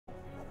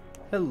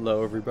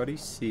Hello everybody,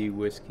 Sea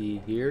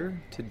Whiskey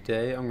here.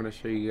 Today I'm going to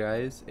show you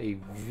guys a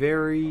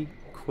very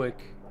quick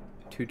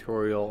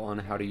tutorial on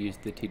how to use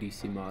the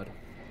TDC mod.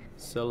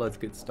 So let's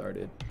get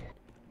started.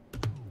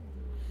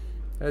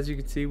 As you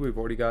can see, we've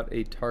already got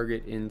a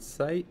target in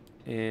sight,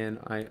 and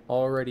I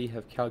already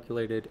have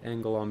calculated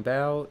angle on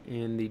bow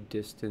and the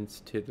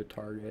distance to the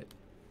target.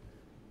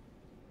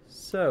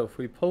 So if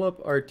we pull up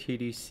our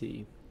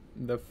TDC,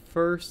 the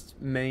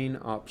first main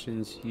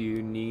options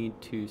you need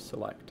to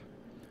select.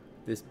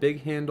 This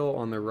big handle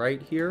on the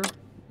right here,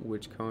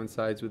 which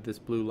coincides with this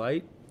blue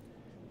light,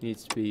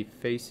 needs to be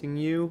facing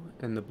you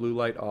and the blue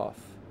light off.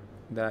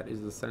 That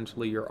is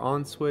essentially your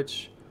on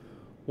switch.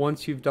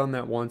 Once you've done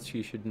that once,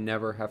 you should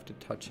never have to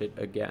touch it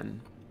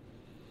again.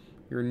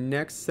 Your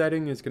next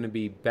setting is going to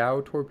be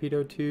bow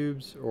torpedo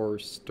tubes or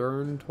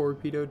stern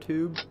torpedo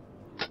tube.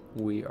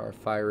 We are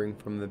firing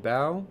from the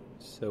bow,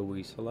 so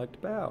we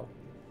select bow.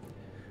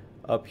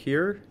 Up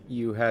here,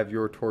 you have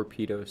your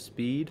torpedo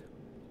speed.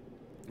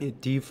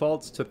 It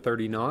defaults to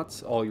 30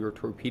 knots. All your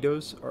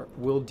torpedoes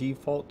will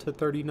default to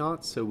 30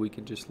 knots, so we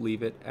can just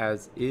leave it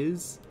as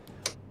is.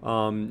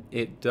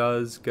 It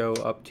does go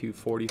up to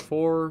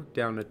 44,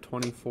 down to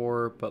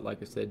 24, but like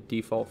I said,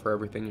 default for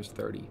everything is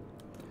 30.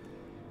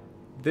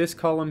 This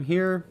column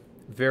here,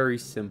 very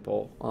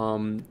simple.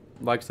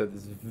 Like I said,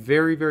 this is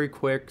very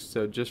quick,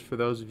 so just for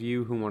those of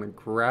you who want to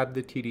grab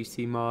the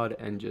TDC mod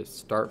and just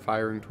start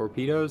firing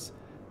torpedoes,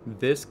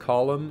 this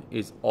column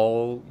is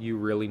all you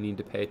really need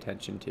to pay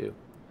attention to.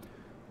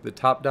 The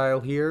top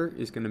dial here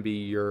is going to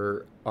be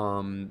your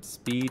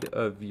speed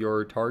of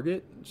your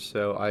target,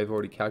 so I've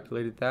already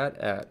calculated that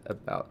at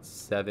about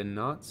 7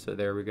 knots, so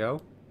there we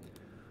go.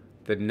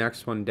 The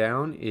next one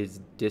down is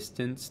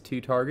distance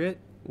to target,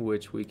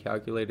 which we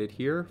calculated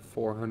here,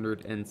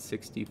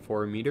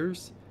 464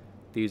 meters.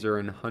 These are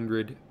in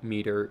 100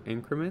 meter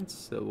increments,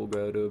 so we'll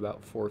go to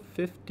about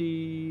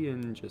 450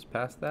 and just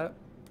past that.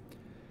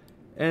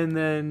 And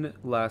then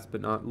last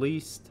but not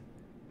least,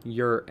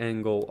 your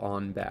angle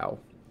on bow.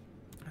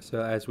 So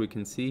as we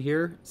can see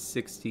here,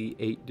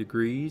 68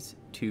 degrees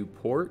to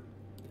port.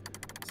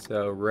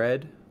 So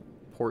red,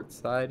 port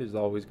side is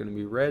always going to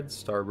be red,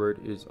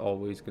 starboard is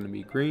always going to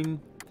be green.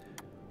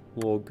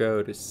 We'll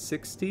go to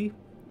 60,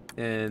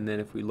 and then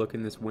if we look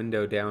in this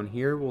window down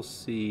here, we'll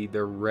see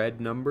the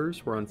red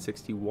numbers. We're on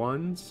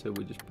 61, so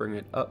we just bring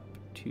it up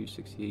to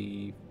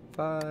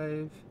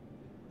 65,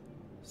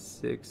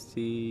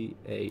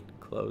 68,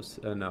 close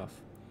enough.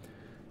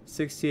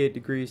 68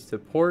 degrees to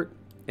port.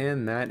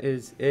 And that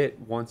is it.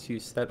 Once you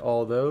set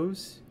all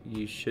those,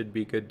 you should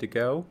be good to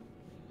go.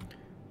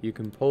 You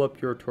can pull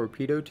up your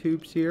torpedo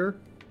tubes here,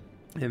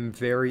 and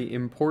very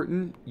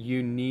important,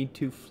 you need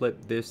to flip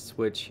this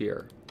switch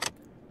here.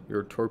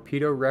 Your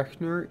torpedo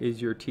reckoner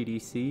is your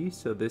TDC,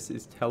 so this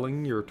is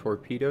telling your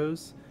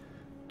torpedoes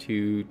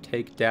to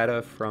take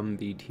data from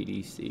the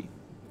TDC.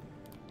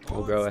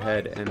 We'll go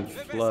ahead and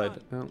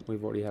flood. Oh,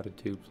 we've already had a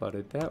tube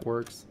flooded. That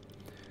works.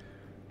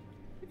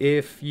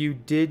 If you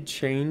did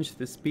change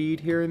the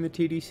speed here in the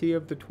TDC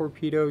of the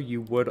torpedo,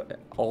 you would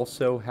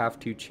also have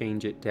to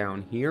change it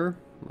down here.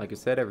 Like I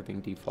said, everything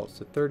defaults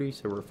to 30,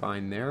 so we're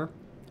fine there.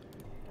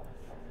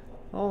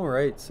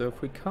 Alright, so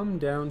if we come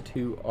down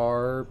to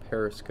our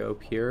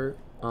periscope here,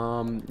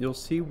 you'll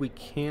see we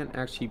can't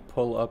actually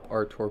pull up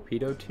our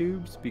torpedo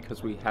tubes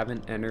because we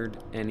haven't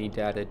entered any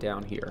data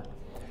down here.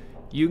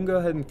 You can go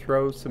ahead and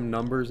throw some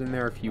numbers in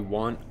there if you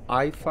want.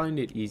 I find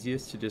it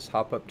easiest to just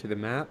hop up to the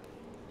map,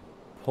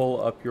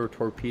 pull up your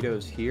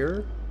torpedoes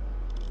here,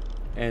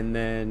 and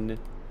then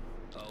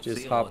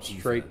just hop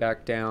straight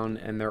back down,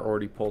 and they're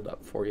already pulled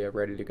up for you,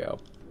 ready to go.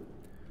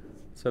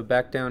 So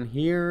back down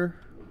here,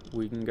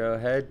 we can go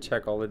ahead,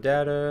 check all the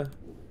data,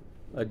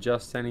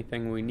 adjust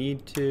anything we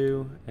need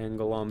to.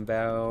 Angle on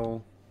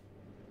bow,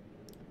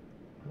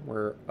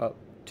 we're up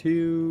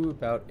to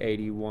about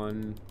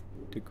 81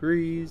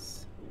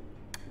 degrees,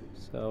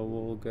 so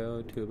we'll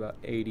go to about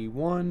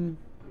 81.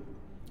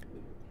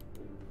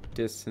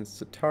 Distance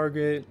to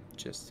target,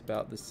 just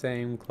about the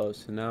same,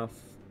 close enough.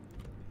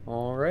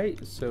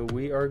 Alright, so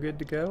we are good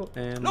to go,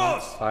 and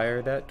let's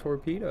fire that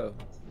torpedo.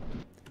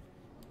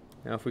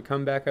 Now if we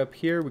come back up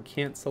here, we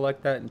can't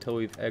select that until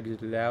we've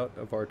exited out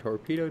of our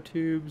torpedo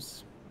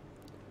tubes.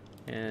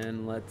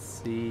 And let's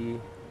see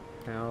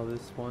how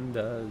this one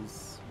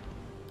does.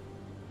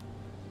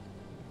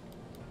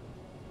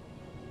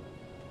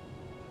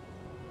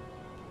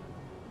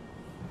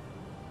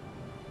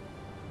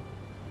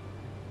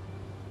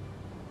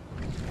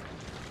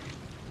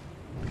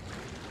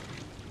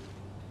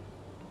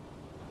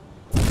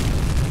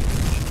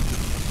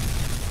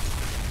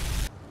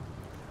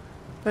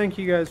 Thank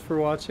you guys for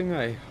watching.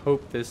 I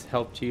hope this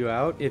helped you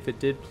out. If it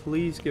did,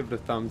 please give it a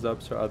thumbs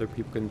up so other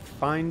people can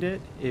find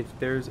it. If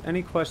there's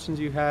any questions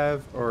you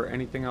have or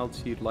anything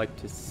else you'd like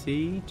to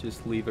see,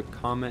 just leave a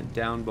comment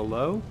down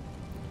below.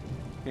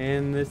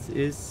 And this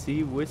is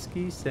Sea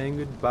Whiskey saying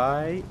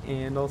goodbye,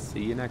 and I'll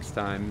see you next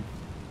time.